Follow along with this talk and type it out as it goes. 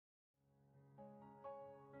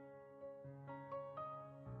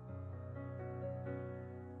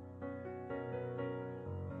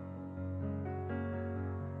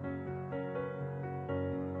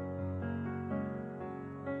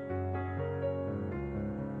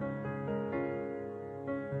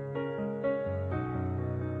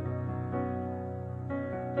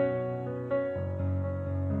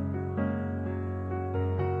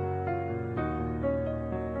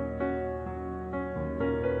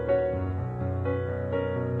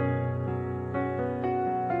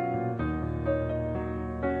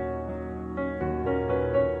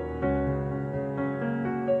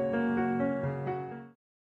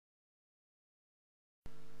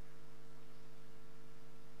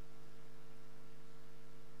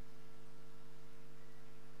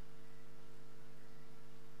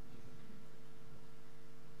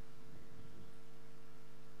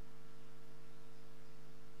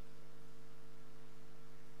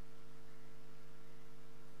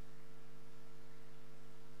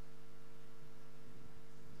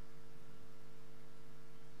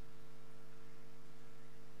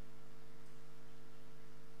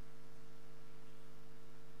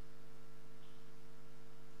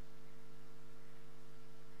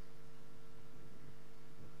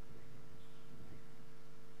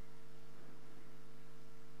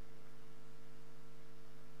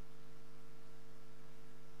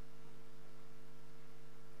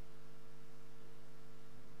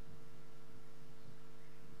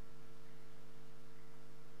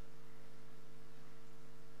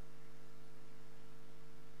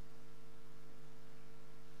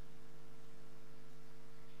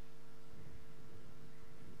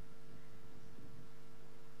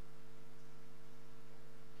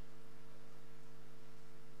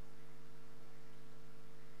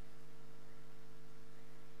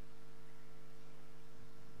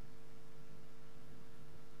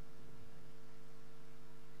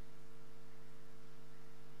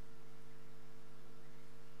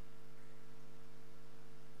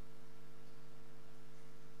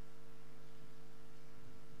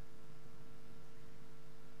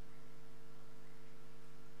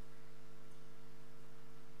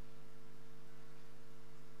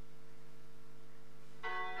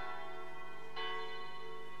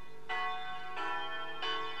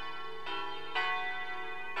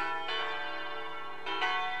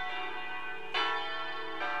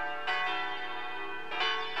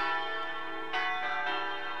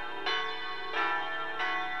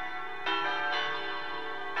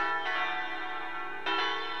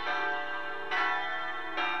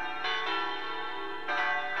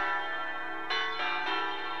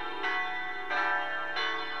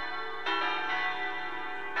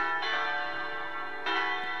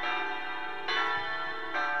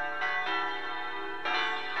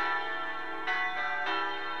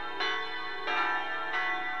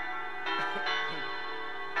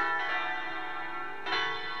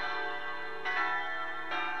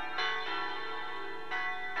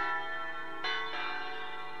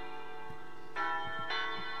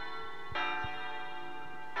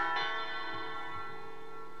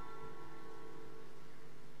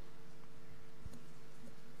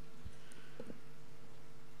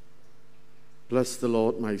Bless the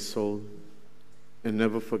Lord, my soul, and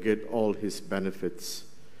never forget all his benefits.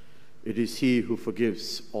 It is he who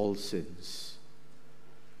forgives all sins.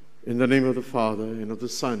 In the name of the Father, and of the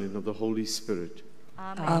Son, and of the Holy Spirit.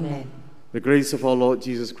 Amen. The grace of our Lord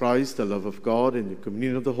Jesus Christ, the love of God, and the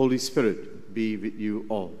communion of the Holy Spirit be with you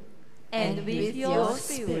all. And with your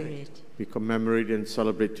spirit. We commemorate and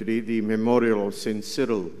celebrate today the memorial of Saint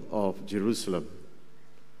Cyril of Jerusalem.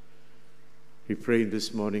 We pray in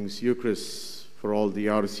this morning's Eucharist for all the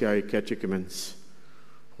RCI catechumens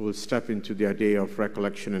who will step into their day of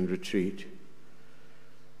recollection and retreat.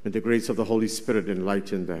 May the grace of the Holy Spirit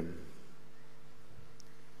enlighten them.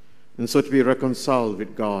 And so to be reconciled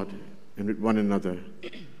with God and with one another,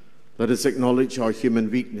 let us acknowledge our human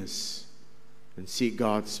weakness and seek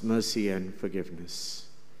God's mercy and forgiveness.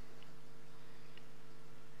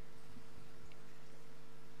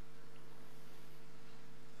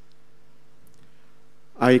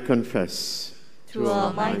 I confess to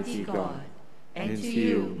Almighty God and to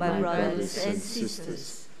you, my brothers and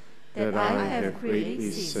sisters, that I have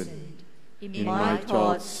greatly sinned in my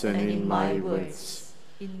thoughts and in my words,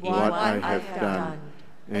 in what I have done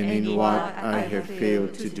and in what I have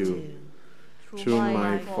failed to do. Through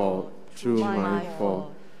my fault, through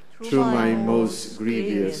my most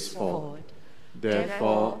grievous fault.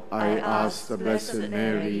 Therefore, I ask the Blessed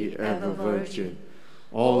Mary, ever Virgin,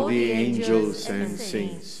 all the angels and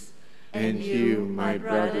saints, and you, my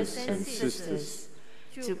brothers and sisters,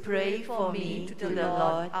 to pray for me to the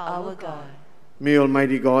Lord our God. May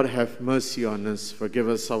Almighty God have mercy on us, forgive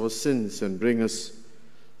us our sins, and bring us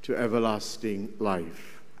to everlasting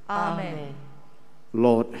life. Amen.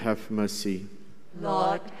 Lord, have mercy.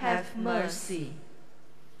 Lord, have mercy.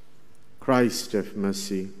 Christ, have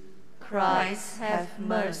mercy. Christ, have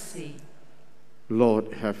mercy.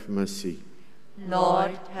 Lord, have mercy.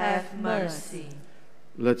 Lord, have mercy.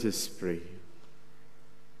 Let us pray.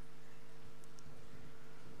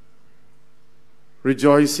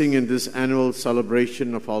 Rejoicing in this annual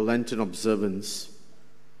celebration of our Lenten observance,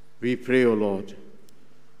 we pray, O Lord,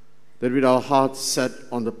 that with our hearts set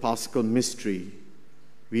on the Paschal mystery,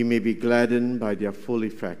 we may be gladdened by their full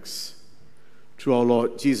effects. Through our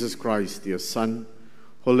Lord Jesus Christ, your Son,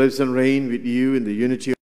 who lives and reigns with you in the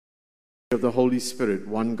unity of the Holy Spirit,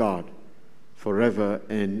 one God, forever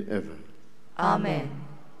and ever. Amen.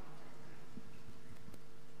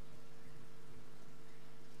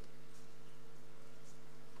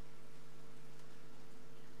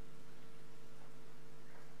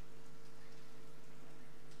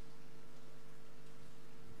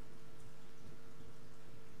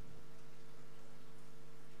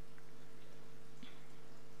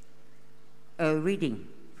 A reading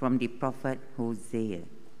from the prophet Hosea.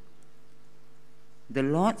 The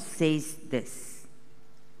Lord says this: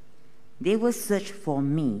 they will search for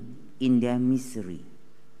me in their misery.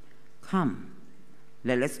 Come,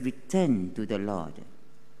 let us return to the Lord.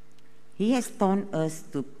 He has torn us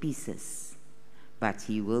to pieces, but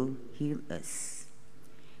he will heal us.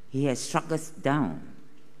 He has struck us down,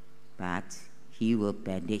 but he will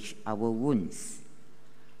bandage our wounds.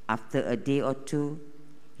 After a day or two,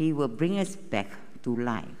 he will bring us back to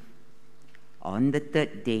life. On the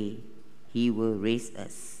third day, he will raise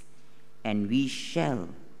us, and we shall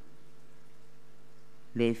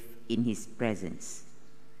live in his presence.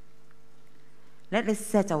 Let us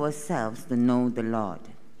set ourselves to know the Lord.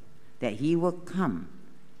 That he will come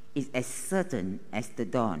is as certain as the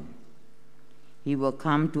dawn. He will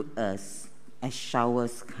come to us as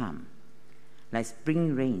showers come, like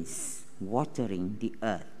spring rains watering the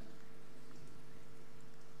earth.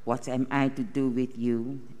 What am I to do with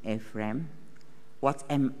you, Ephraim? What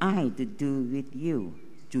am I to do with you,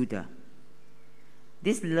 Judah?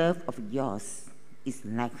 This love of yours is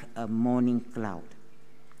like a morning cloud,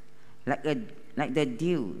 like the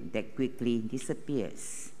dew that quickly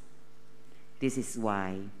disappears. This is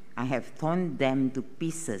why I have torn them to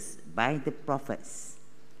pieces by the prophets,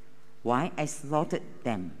 why I slaughtered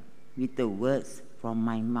them with the words from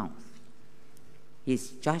my mouth. His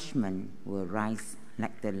judgment will rise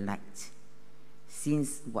like the light,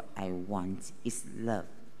 since what I want is love,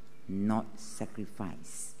 not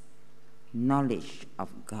sacrifice, knowledge of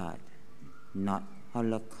God, not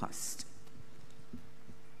holocaust.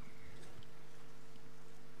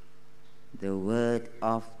 The word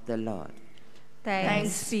of the Lord.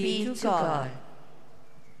 Thanks be to God.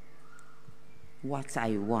 What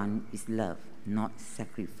I want is love, not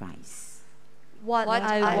sacrifice. What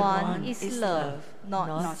I want is love,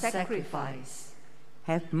 not sacrifice.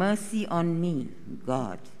 Have mercy on me,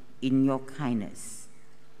 God, in your kindness.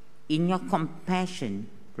 In your compassion,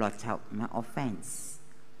 blot out my offense.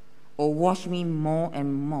 Or wash me more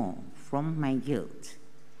and more from my guilt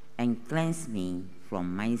and cleanse me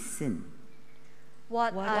from my sin.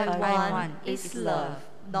 What I want is love,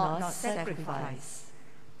 not sacrifice.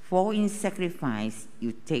 For in sacrifice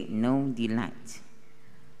you take no delight.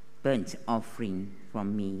 Burnt offering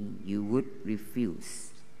from me you would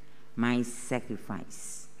refuse. My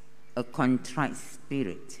sacrifice, a contrite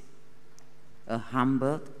spirit, a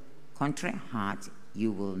humble, contrite heart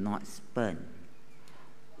you will not spurn.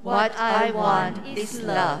 What I want is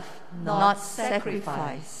love, not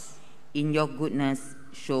sacrifice. In your goodness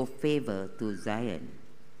show favor to Zion.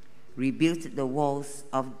 Rebuild the walls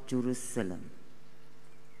of Jerusalem.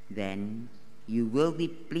 Then you will be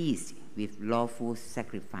pleased with lawful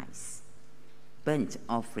sacrifice, burnt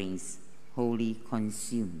offerings wholly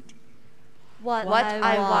consumed. What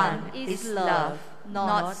I want is love,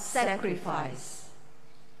 not sacrifice.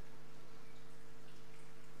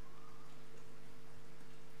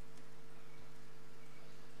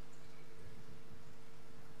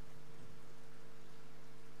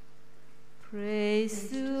 Praise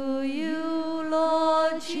to you,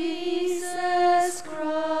 Lord Jesus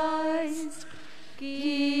Christ,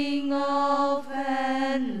 King of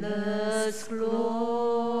endless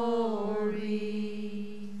glory.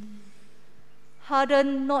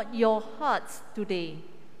 Harden not your hearts today,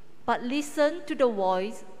 but listen to the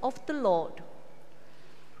voice of the Lord.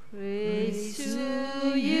 Praise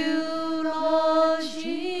to you, Lord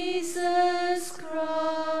Jesus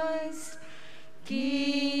Christ,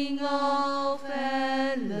 King of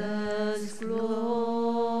endless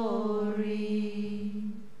glory.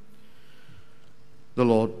 The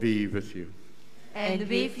Lord be with you. And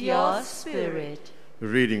with your spirit. A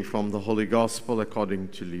reading from the Holy Gospel according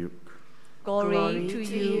to Luke. Glory to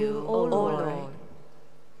you, O Lord.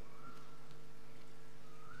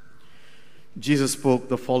 Jesus spoke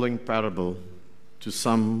the following parable to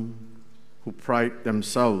some who pride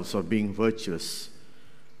themselves of being virtuous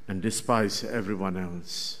and despise everyone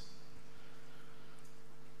else.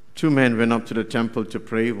 Two men went up to the temple to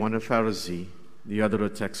pray, one a Pharisee, the other a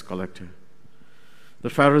tax collector. The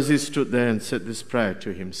Pharisee stood there and said this prayer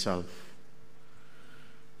to himself: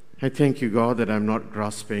 I thank you, God, that I'm not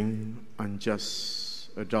grasping, unjust,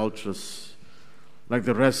 adulterous, like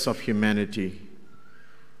the rest of humanity,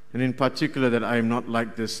 and in particular that I am not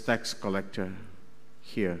like this tax collector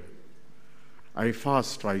here. I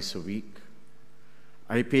fast twice a week.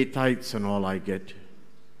 I pay tithes on all I get.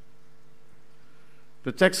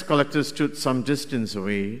 The tax collector stood some distance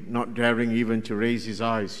away, not daring even to raise his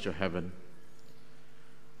eyes to heaven.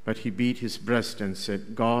 But he beat his breast and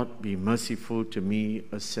said, God, be merciful to me,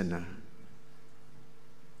 a sinner.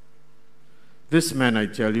 This man, I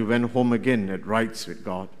tell you, went home again at rights with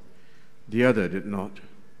God. The other did not.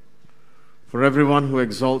 For everyone who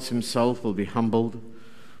exalts himself will be humbled,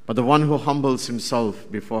 but the one who humbles himself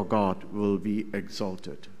before God will be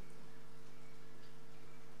exalted.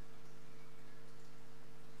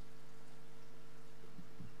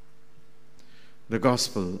 The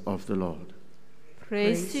Gospel of the Lord.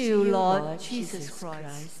 Praise to you, Lord Jesus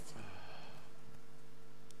Christ.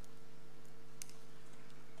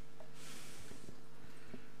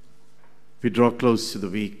 We draw close to the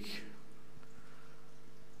week.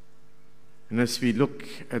 And as we look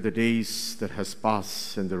at the days that has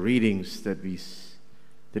passed and the readings that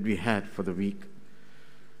we had for the week,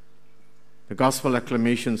 the gospel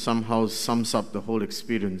acclamation somehow sums up the whole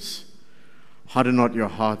experience. Harden not your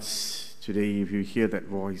hearts today if you hear that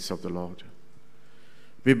voice of the Lord.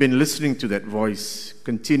 We've been listening to that voice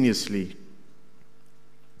continuously.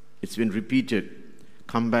 It's been repeated.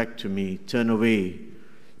 Come back to me, turn away,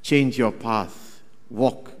 change your path,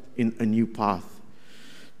 walk in a new path.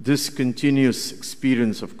 This continuous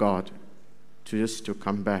experience of God to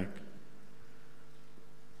come back.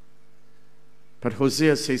 But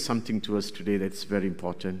Hosea says something to us today that's very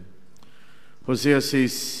important. Hosea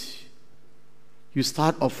says, you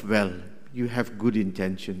start off well, you have good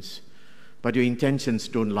intentions, but your intentions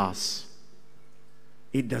don't last.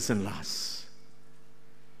 It doesn't last.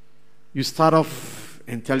 You start off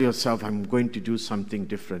and tell yourself, I'm going to do something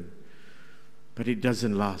different, but it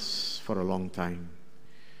doesn't last for a long time.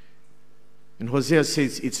 And Hosea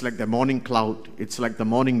says it's like the morning cloud, it's like the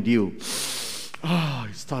morning dew.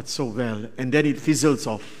 It starts so well, and then it fizzles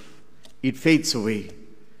off. It fades away.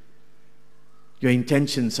 Your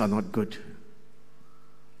intentions are not good.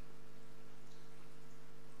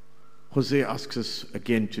 Hosea asks us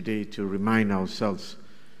again today to remind ourselves,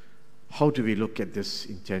 how do we look at these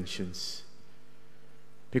intentions?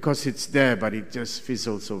 Because it's there, but it just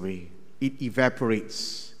fizzles away. It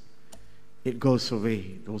evaporates. It goes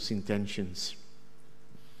away, those intentions.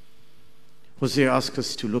 Hosea asks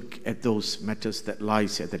us to look at those matters that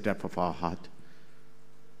lies at the depth of our heart.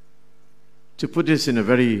 To put this in a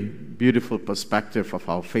very beautiful perspective of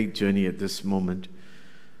our faith journey at this moment,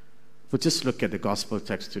 we'll just look at the gospel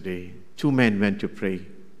text today. 2 men went to pray.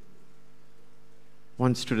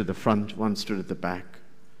 One stood at the front, one stood at the back.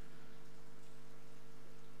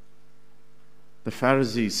 The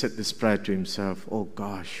Pharisee said this prayer to himself, "Oh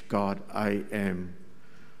gosh, God, I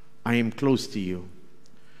am close to you.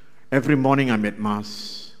 Every morning I'm at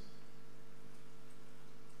Mass.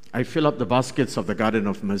 I fill up the baskets of the Garden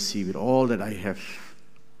of Mercy with all that I have.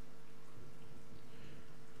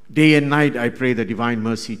 Day and night I pray the Divine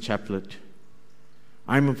Mercy Chaplet.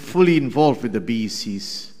 I'm fully involved with the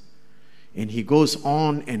BECs." And he goes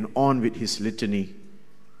on and on with his litany.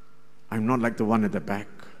 I'm not like the one at the back.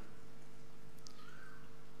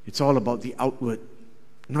 It's all about the outward,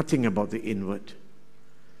 nothing about the inward.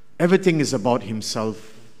 Everything is about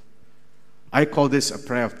himself. I call this a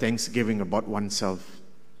prayer of thanksgiving about oneself.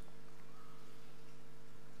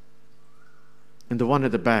 And the one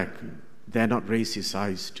at the back dare not raise his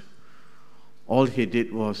eyes. All he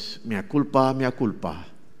did was, mea culpa.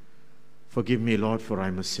 Forgive me, Lord, for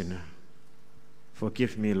I'm a sinner.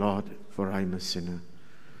 Forgive me, Lord, for I'm a sinner.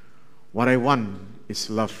 What I want is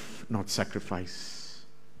love, not sacrifice.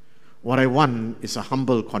 What I want is a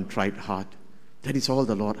humble, contrite heart. That is all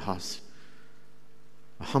the Lord has.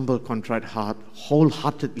 A humble, contrite heart,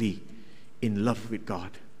 wholeheartedly in love with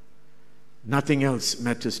God. Nothing else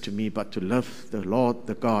matters to me but to love the Lord,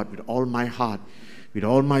 the God, with all my heart, with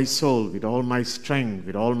all my soul, with all my strength,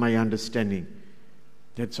 with all my understanding.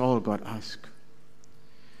 That's all God asks.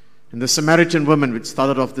 And the Samaritan woman, which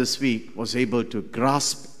started off this week, was able to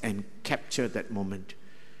grasp and capture that moment.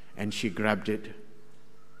 And she grabbed it.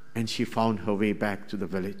 And she found her way back to the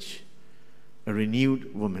village. A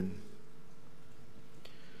renewed woman.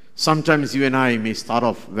 Sometimes you and I may start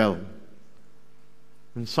off well.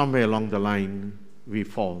 And somewhere along the line, we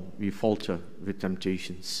falter with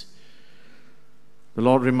temptations. The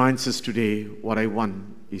Lord reminds us today, what I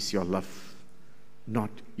want is your love,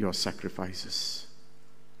 not your sacrifices.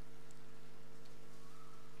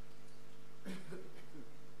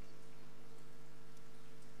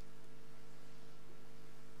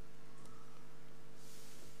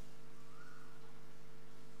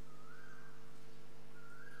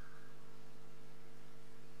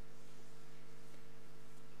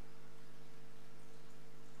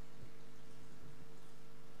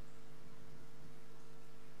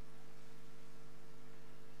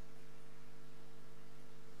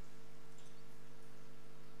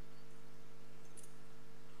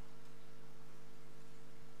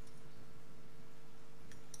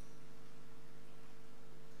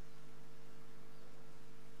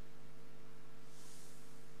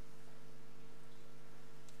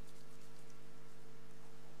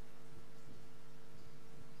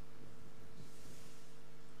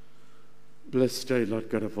 Blessed are you, Lord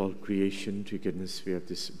God of all creation. To your goodness we have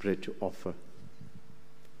this bread to offer,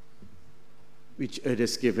 which earth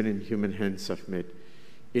has given and human hands have made.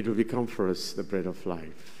 It will become for us the bread of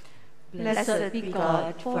life. Blessed be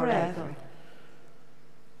God forever.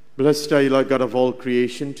 Blessed are you, Lord God of all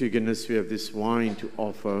creation. To your goodness we have this wine to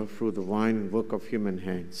offer through the wine and work of human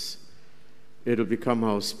hands. It will become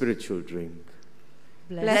our spiritual drink.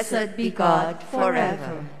 Blessed be God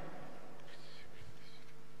forever.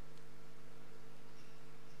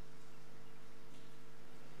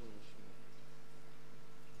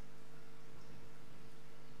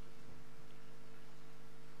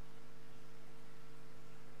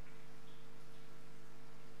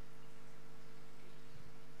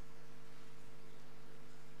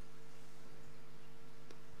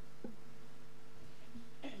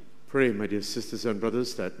 Pray, my dear sisters and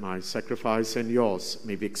brothers, that my sacrifice and yours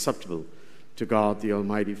may be acceptable to God, the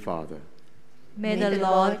Almighty Father. May the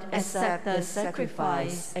Lord accept the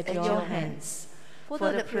sacrifice at your hands,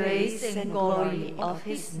 for the praise and glory of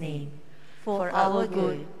his name, for our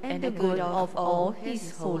good and the good of all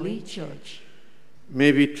his holy church.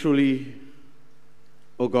 May we truly,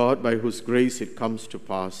 O God, by whose grace it comes to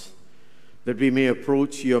pass, that we may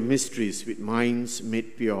approach your mysteries with minds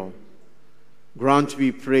made pure. Grant,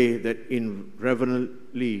 we pray, that in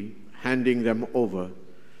reverently handing them over,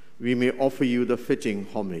 we may offer you the fitting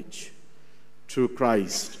homage. Through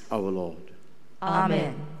Christ our Lord.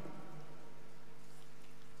 Amen.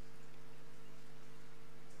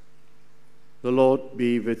 The Lord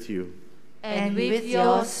be with you. And with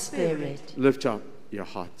your spirit. Lift up your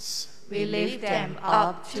hearts. We lift them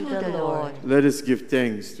up to the Lord. Let us give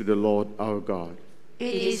thanks to the Lord our God.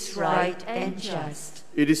 It is right and just.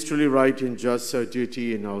 It is truly right and just, our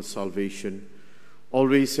duty and our salvation,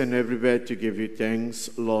 always and everywhere to give you thanks,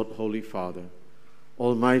 Lord, Holy Father,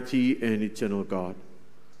 Almighty and eternal God.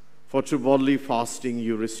 For through bodily fasting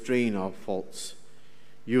you restrain our faults,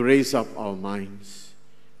 you raise up our minds,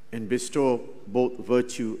 and bestow both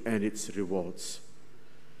virtue and its rewards.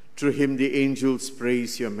 Through him the angels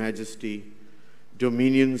praise your majesty,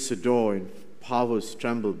 dominions adore, and powers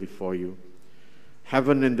tremble before you.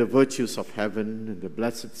 Heaven and the virtues of heaven and the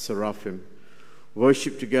blessed seraphim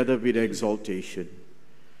worship together with exaltation.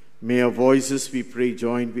 May our voices, we pray,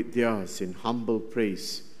 join with theirs in humble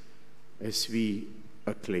praise as we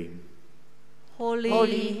acclaim. Holy,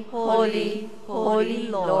 holy, holy, holy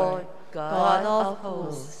Lord, God of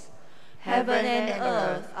hosts, heaven and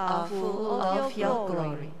earth are full of your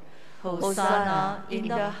glory. Hosanna in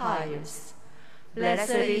the highest.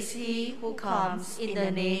 Blessed is he who comes in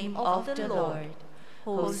the name of the Lord.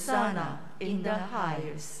 Hosanna in the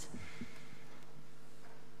highest.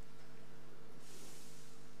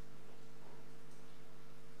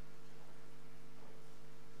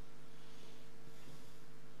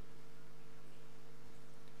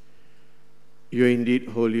 You are indeed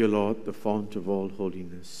holy, O Lord, the fount of all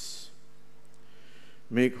holiness.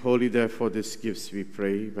 Make holy, therefore, these gifts, we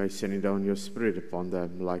pray, by sending down your Spirit upon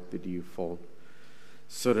them like the dew fall,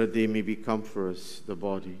 so that they may become for us the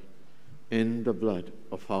body and the blood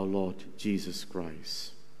of our Lord Jesus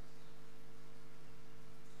Christ.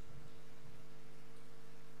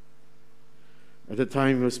 At the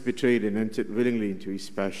time he was betrayed and entered willingly into his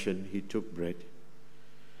passion, he took bread.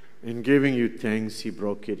 And giving you thanks, he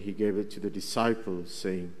broke it. He gave it to the disciples,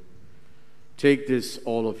 saying, "Take this,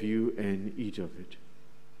 all of you, and eat of it.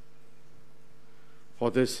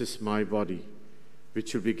 For this is my body,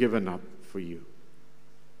 which will be given up for you."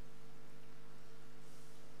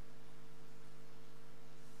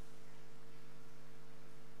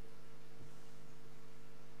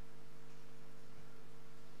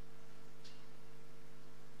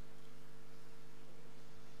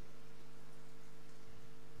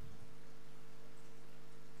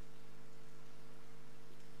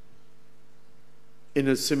 In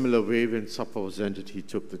a similar way, when supper was ended, he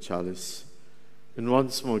took the chalice, and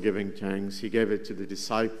once more giving thanks, he gave it to the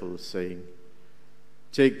disciples, saying,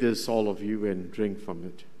 "Take this, all of you, and drink from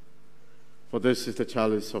it. For this is the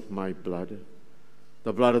chalice of my blood,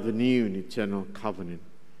 the blood of the new and eternal covenant,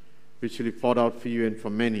 which will be poured out for you and for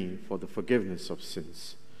many for the forgiveness of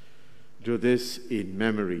sins. Do this in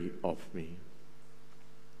memory of me."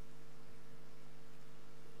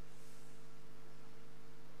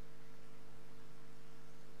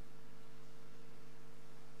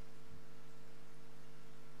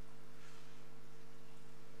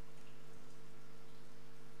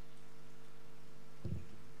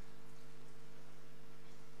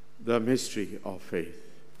 The mystery of faith.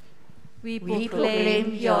 We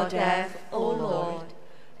proclaim your death, O Lord,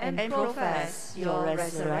 and profess your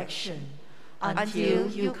resurrection until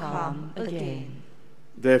you come again.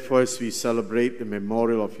 Therefore, as we celebrate the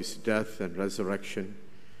memorial of his death and resurrection,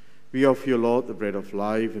 we offer you, Lord, the bread of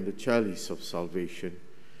life and the chalice of salvation,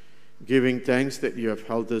 giving thanks that you have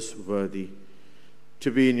held us worthy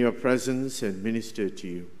to be in your presence and minister to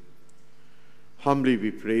you. Humbly we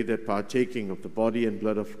pray that, partaking of the body and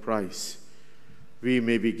blood of Christ, we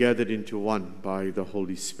may be gathered into one by the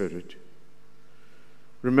Holy Spirit.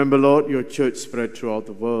 Remember, Lord, your church spread throughout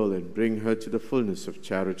the world, and bring her to the fullness of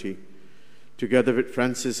charity, together with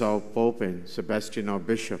Francis our Pope and Sebastian our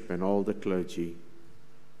Bishop and all the clergy.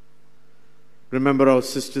 Remember our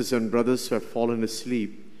sisters and brothers who have fallen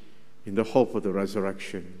asleep in the hope of the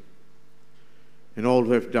resurrection, and all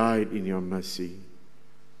who have died in your mercy.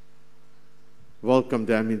 Welcome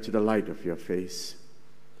them into the light of your face.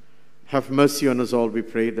 Have mercy on us all, we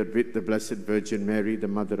pray, that with the Blessed Virgin Mary, the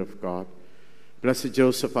Mother of God, Blessed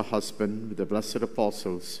Joseph, her husband, with the blessed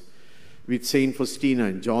apostles, with Saint Faustina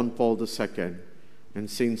and John Paul II, and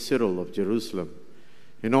Saint Cyril of Jerusalem,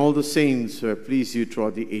 and all the saints who have pleased you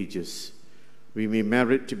throughout the ages, we may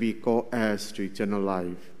merit to be co-heirs to eternal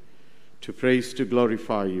life, to praise, to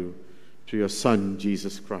glorify you, through your Son,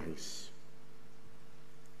 Jesus Christ.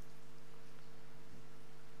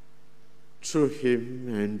 Through him,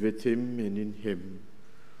 and with him, and in him,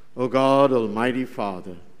 O God, Almighty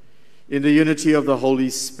Father, in the unity of the Holy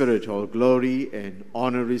Spirit, all glory and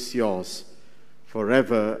honor is yours,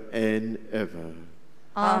 forever and ever.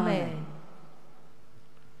 Amen.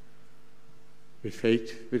 With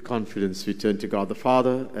faith, with confidence, we turn to God the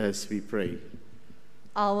Father as we pray.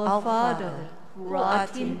 Our Father, who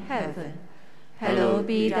art in heaven, hallowed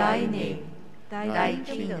be thy name. Thy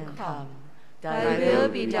kingdom come. Thy will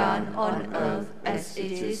be done on earth as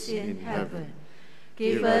it is in heaven.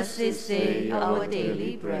 Give us this day our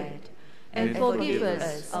daily bread, and forgive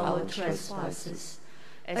us our trespasses,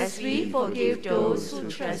 as we forgive those who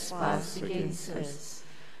trespass against us.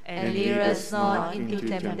 And lead us not into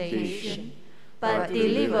temptation, but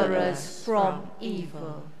deliver us from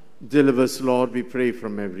evil. Deliver us, Lord, we pray,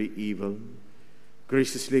 from every evil.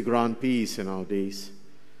 Graciously grant peace in our days,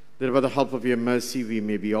 that by the help of your mercy we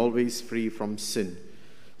may be always free from sin,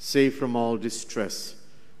 safe from all distress,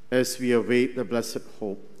 as we await the blessed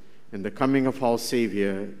hope and the coming of our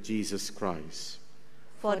Savior, Jesus Christ.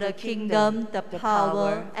 For the kingdom, the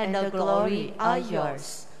power, and the glory are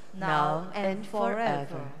yours, now and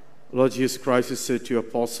forever. Lord Jesus Christ has said to your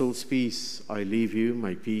apostles, peace I leave you,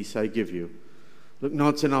 my peace I give you. Look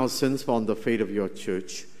not on our sins, but on the fate of your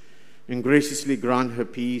church, and graciously grant her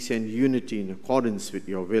peace and unity in accordance with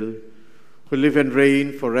your will, who live and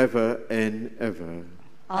reign forever and ever.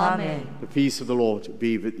 Amen. The peace of the Lord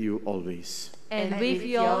be with you always. And with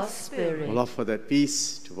your spirit. We'll offer that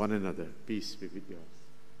peace to one another. Peace be with you.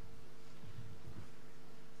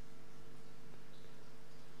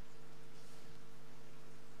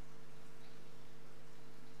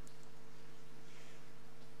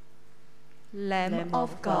 Lamb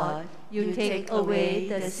of God, you take away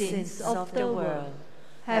the sins of the world.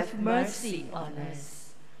 Have mercy on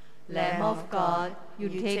us. Lamb of God, you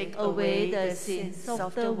take away the sins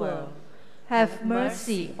of the world. Have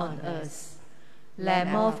mercy on us.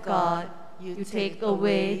 Lamb of God, you take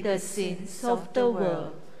away the sins of the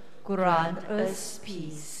world. Grant us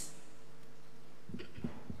peace.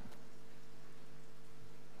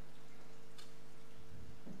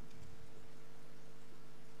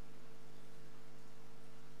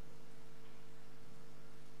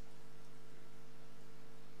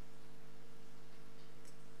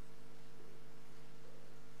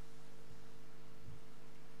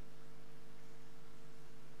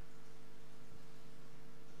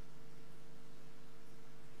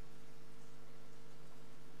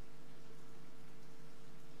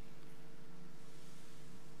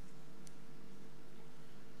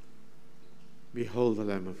 Behold the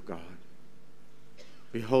Lamb of God.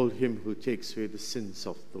 Behold him who takes away the sins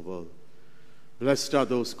of the world. Blessed are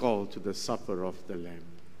those called to the supper of the Lamb.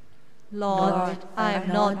 Lord, I am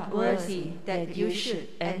not worthy that you should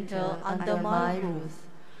enter under my roof,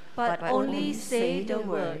 but only say the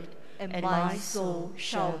word, and my soul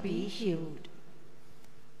shall be healed.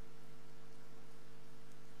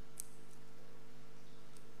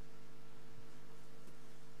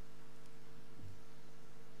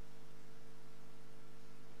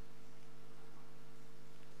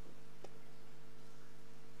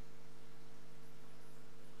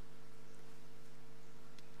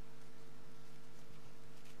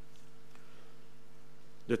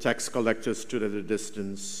 The tax collector stood at a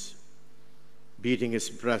distance, beating his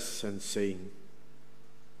breast and saying,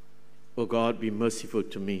 O God, be merciful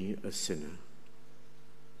to me, a sinner.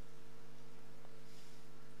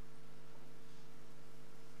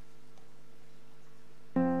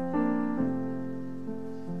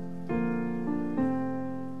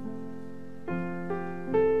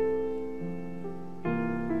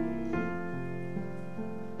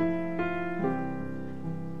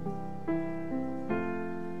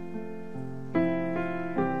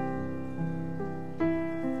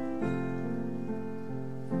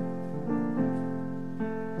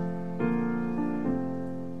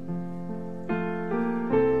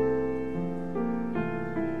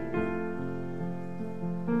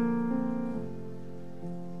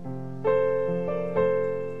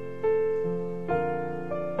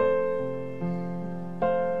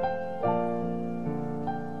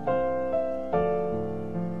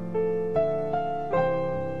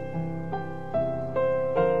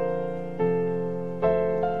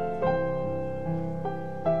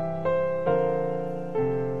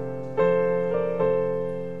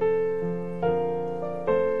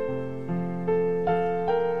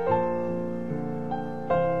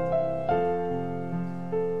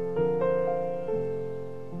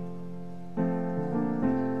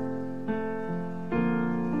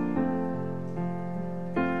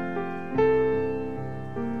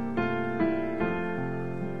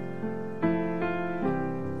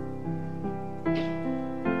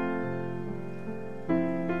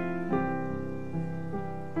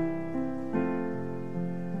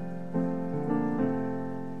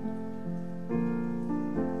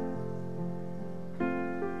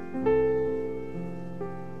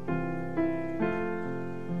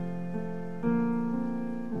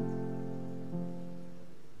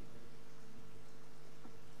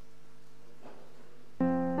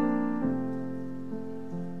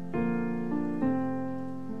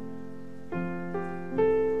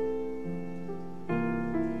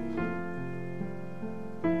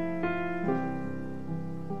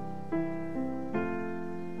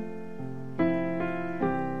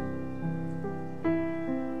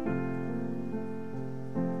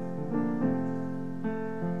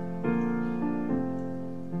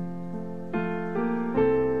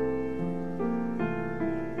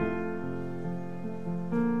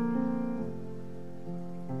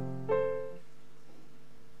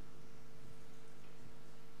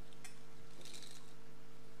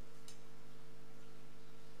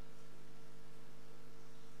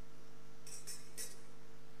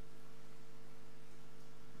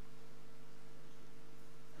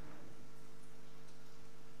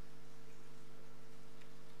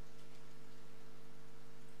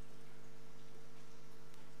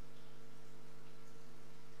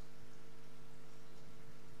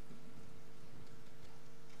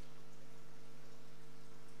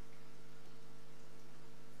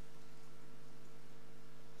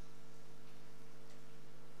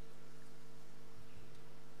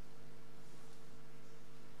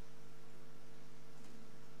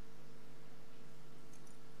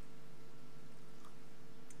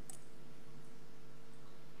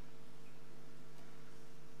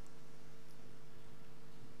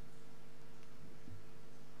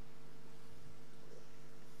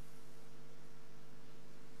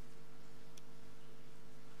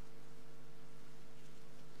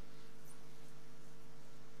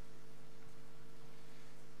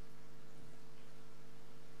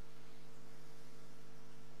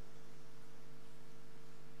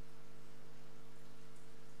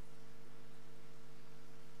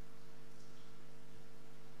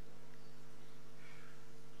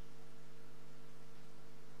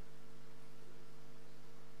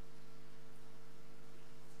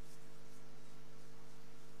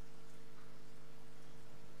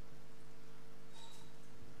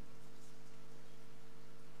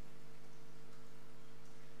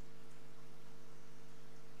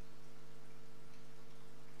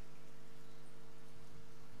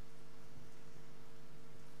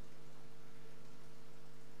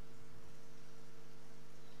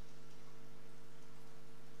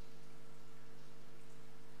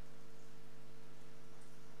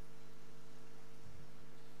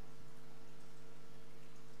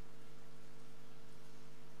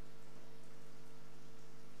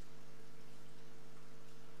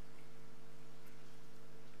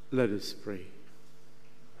 Let us pray.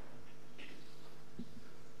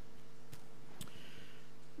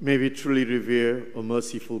 May we truly revere, O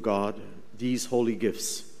merciful God, these holy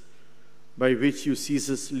gifts by which you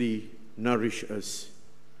ceaselessly nourish us,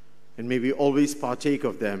 and may we always partake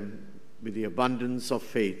of them with the abundance of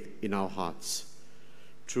faith in our hearts.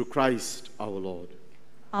 Through Christ our Lord.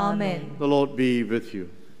 Amen. The Lord be with you.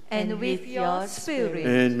 And with your spirit.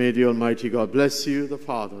 And may the Almighty God bless you, the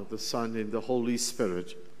Father, the Son, and the Holy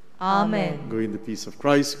Spirit. Amen. Go in the peace of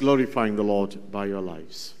Christ, glorifying the Lord by your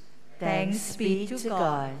lives. Thanks be to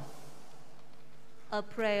God. A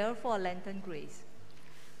prayer for Lenten grace.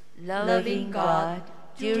 Loving God,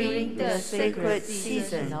 during the sacred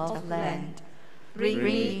season of Lent, bring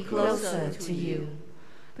me closer to you.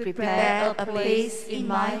 Prepare a place in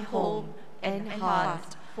my home and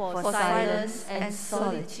heart for silence and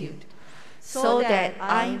solitude, so that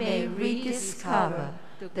I may rediscover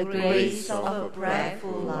the grace of a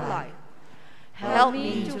prayerful life. Help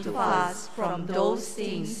me to fast from those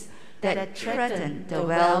things that threaten the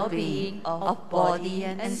well-being of body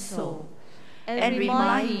and soul, and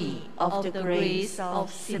remind me of the grace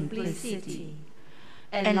of simplicity.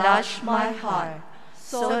 Enlarge my heart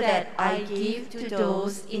so that I give to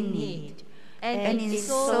those in need, and in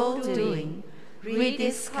so doing,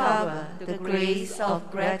 rediscover the grace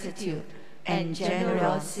of gratitude and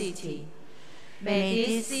generosity. May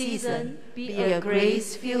this season be a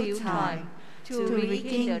grace-filled time to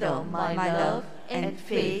rekindle my love and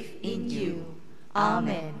faith in you.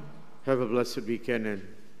 Amen. Have a blessed weekend and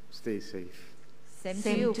stay safe. Same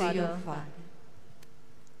to you, Father.